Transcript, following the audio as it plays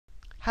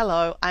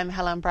Hello, I'm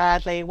Helen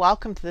Bradley.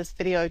 Welcome to this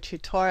video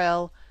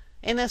tutorial.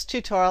 In this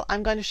tutorial,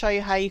 I'm going to show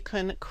you how you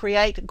can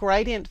create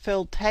gradient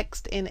filled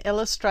text in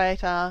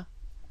Illustrator.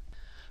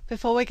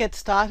 Before we get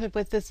started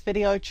with this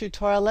video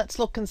tutorial, let's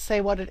look and see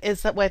what it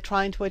is that we're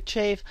trying to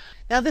achieve.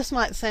 Now, this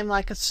might seem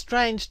like a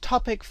strange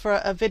topic for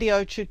a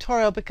video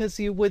tutorial because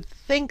you would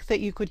think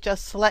that you could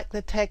just select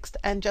the text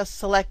and just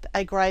select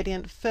a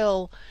gradient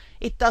fill.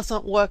 It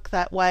doesn't work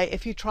that way.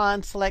 If you try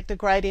and select a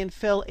gradient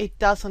fill, it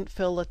doesn't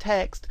fill the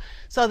text.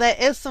 So there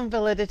is some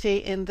validity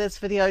in this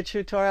video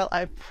tutorial,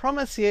 I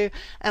promise you,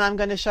 and I'm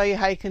going to show you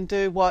how you can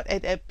do what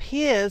it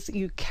appears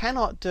you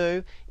cannot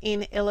do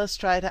in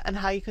Illustrator and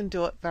how you can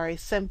do it very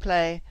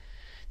simply.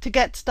 To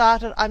get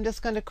started, I'm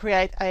just going to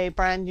create a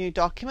brand new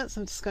document.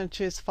 So I'm just going to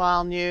choose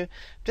File, New.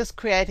 Just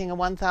creating a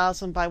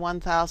 1000 by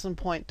 1000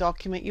 point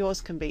document. Yours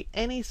can be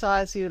any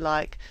size you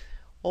like.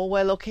 All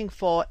we're looking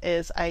for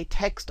is a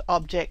text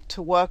object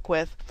to work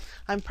with.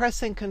 I'm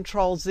pressing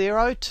Ctrl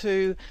 0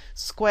 to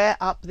square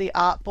up the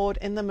artboard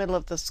in the middle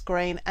of the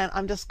screen, and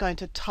I'm just going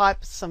to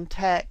type some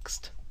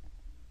text.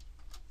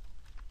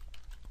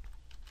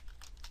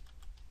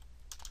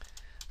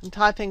 I'm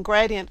typing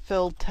gradient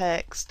filled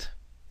text,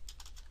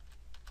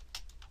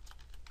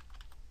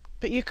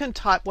 but you can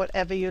type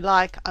whatever you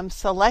like. I'm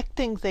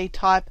selecting the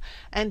type,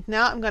 and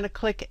now I'm going to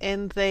click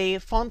in the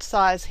font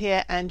size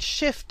here and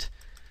shift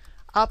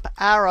up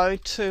arrow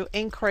to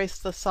increase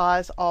the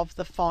size of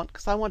the font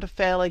because I want a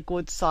fairly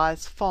good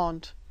size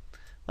font.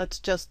 Let's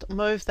just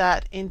move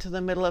that into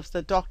the middle of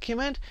the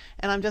document,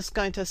 and I'm just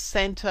going to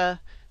center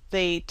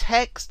the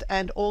text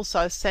and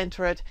also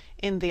center it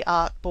in the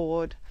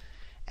artboard.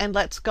 And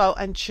let's go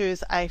and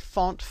choose a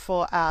font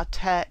for our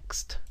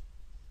text.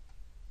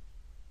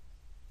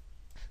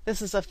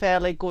 This is a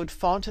fairly good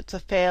font. It's a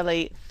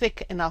fairly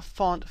thick enough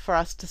font for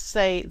us to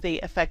see the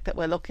effect that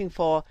we're looking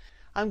for.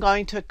 I'm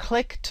going to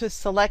click to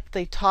select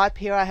the type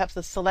here. I have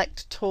the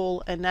select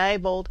tool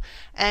enabled,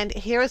 and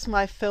here is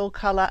my fill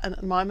color, and at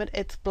the moment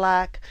it's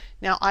black.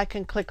 Now I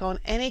can click on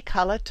any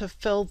color to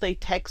fill the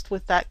text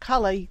with that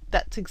color.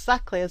 That's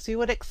exactly as you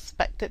would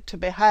expect it to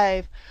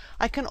behave.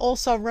 I can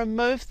also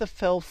remove the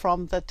fill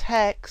from the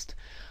text,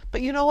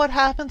 but you know what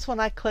happens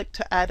when I click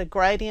to add a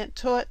gradient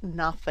to it?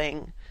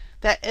 Nothing.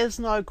 There is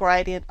no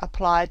gradient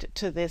applied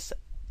to this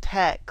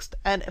text.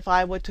 And if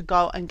I were to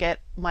go and get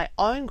my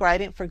own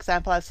gradient, for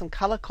example, I have some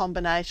color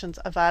combinations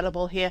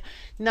available here,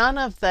 none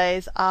of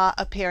these are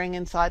appearing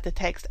inside the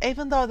text,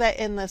 even though they're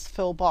in this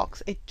fill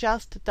box. It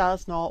just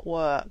does not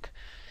work.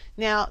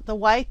 Now, the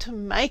way to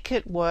make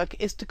it work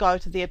is to go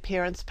to the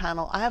appearance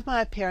panel. I have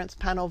my appearance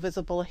panel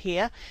visible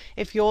here.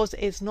 If yours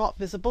is not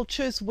visible,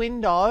 choose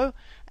Window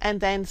and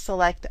then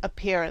select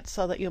Appearance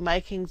so that you're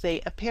making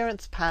the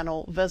appearance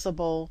panel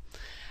visible.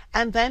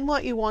 And then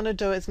what you want to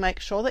do is make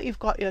sure that you've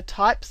got your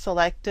type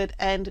selected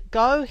and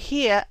go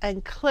here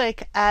and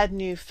click Add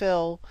New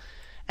Fill.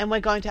 And we're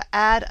going to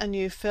add a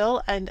new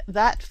fill, and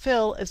that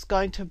fill is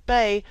going to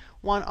be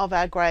one of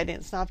our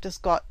gradients. Now I've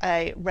just got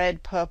a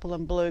red, purple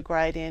and blue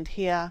gradient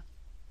here.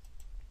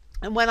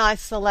 And when I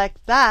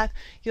select that,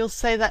 you'll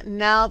see that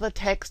now the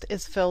text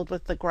is filled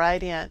with the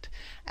gradient.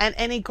 And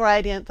any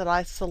gradient that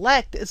I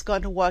select is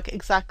going to work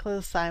exactly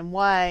the same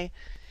way.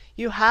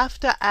 You have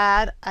to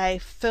add a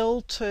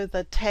fill to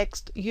the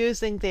text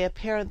using the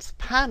appearance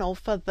panel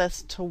for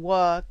this to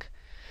work.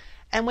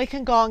 And we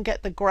can go and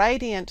get the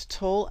gradient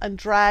tool and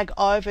drag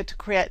over to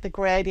create the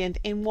gradient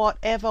in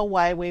whatever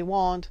way we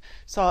want.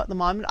 So at the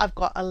moment I've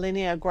got a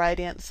linear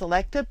gradient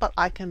selected, but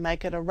I can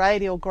make it a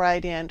radial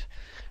gradient.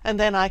 And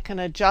then I can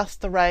adjust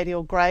the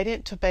radial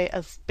gradient to be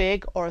as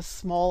big or as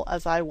small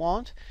as I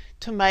want,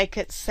 to make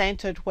it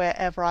centered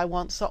wherever I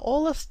want. So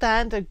all the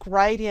standard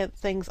gradient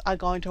things are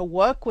going to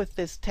work with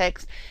this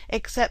text,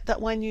 except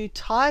that when you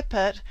type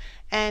it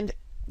and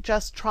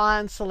just try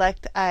and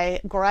select a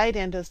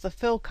gradient as the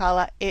fill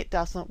color, it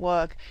doesn't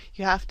work.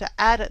 You have to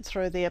add it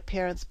through the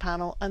appearance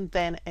panel and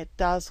then it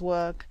does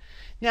work.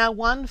 Now,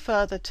 one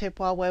further tip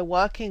while we're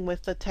working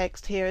with the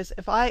text here is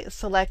if I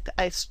select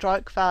a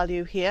stroke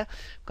value here,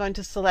 I'm going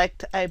to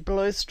select a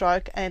blue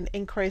stroke and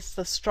increase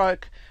the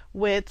stroke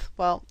width.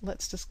 Well,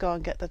 let's just go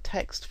and get the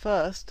text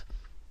first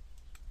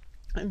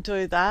and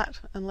do that,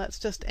 and let's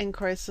just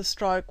increase the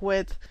stroke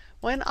width.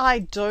 When I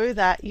do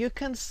that, you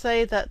can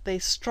see that the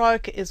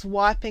stroke is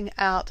wiping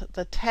out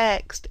the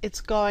text.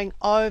 It's going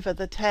over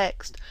the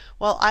text.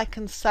 Well, I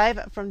can save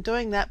it from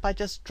doing that by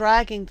just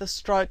dragging the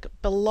stroke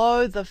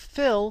below the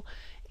fill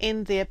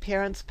in the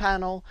appearance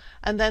panel,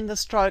 and then the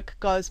stroke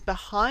goes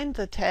behind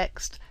the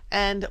text,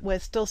 and we're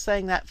still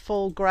seeing that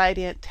full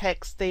gradient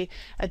text. The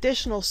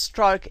additional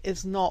stroke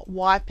is not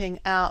wiping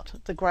out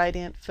the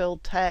gradient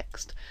filled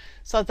text.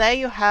 So there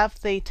you have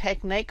the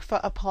technique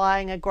for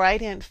applying a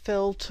gradient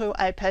fill to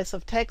a piece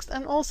of text,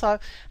 and also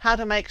how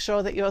to make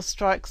sure that your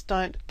strokes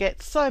don't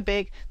get so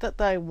big that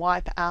they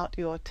wipe out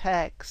your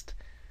text.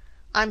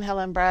 I'm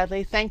Helen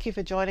Bradley. Thank you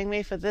for joining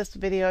me for this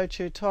video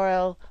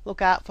tutorial.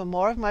 Look out for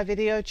more of my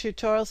video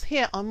tutorials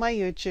here on my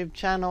YouTube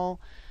channel,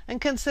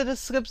 and consider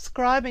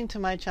subscribing to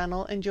my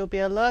channel and you'll be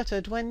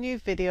alerted when new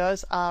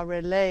videos are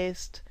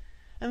released.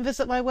 and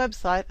visit my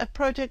website at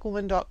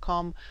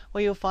projectwoman.com,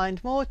 where you'll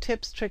find more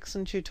tips, tricks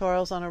and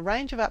tutorials on a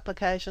range of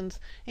applications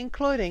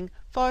including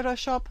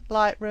Photoshop,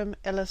 Lightroom,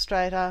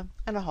 Illustrator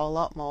and a whole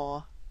lot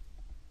more.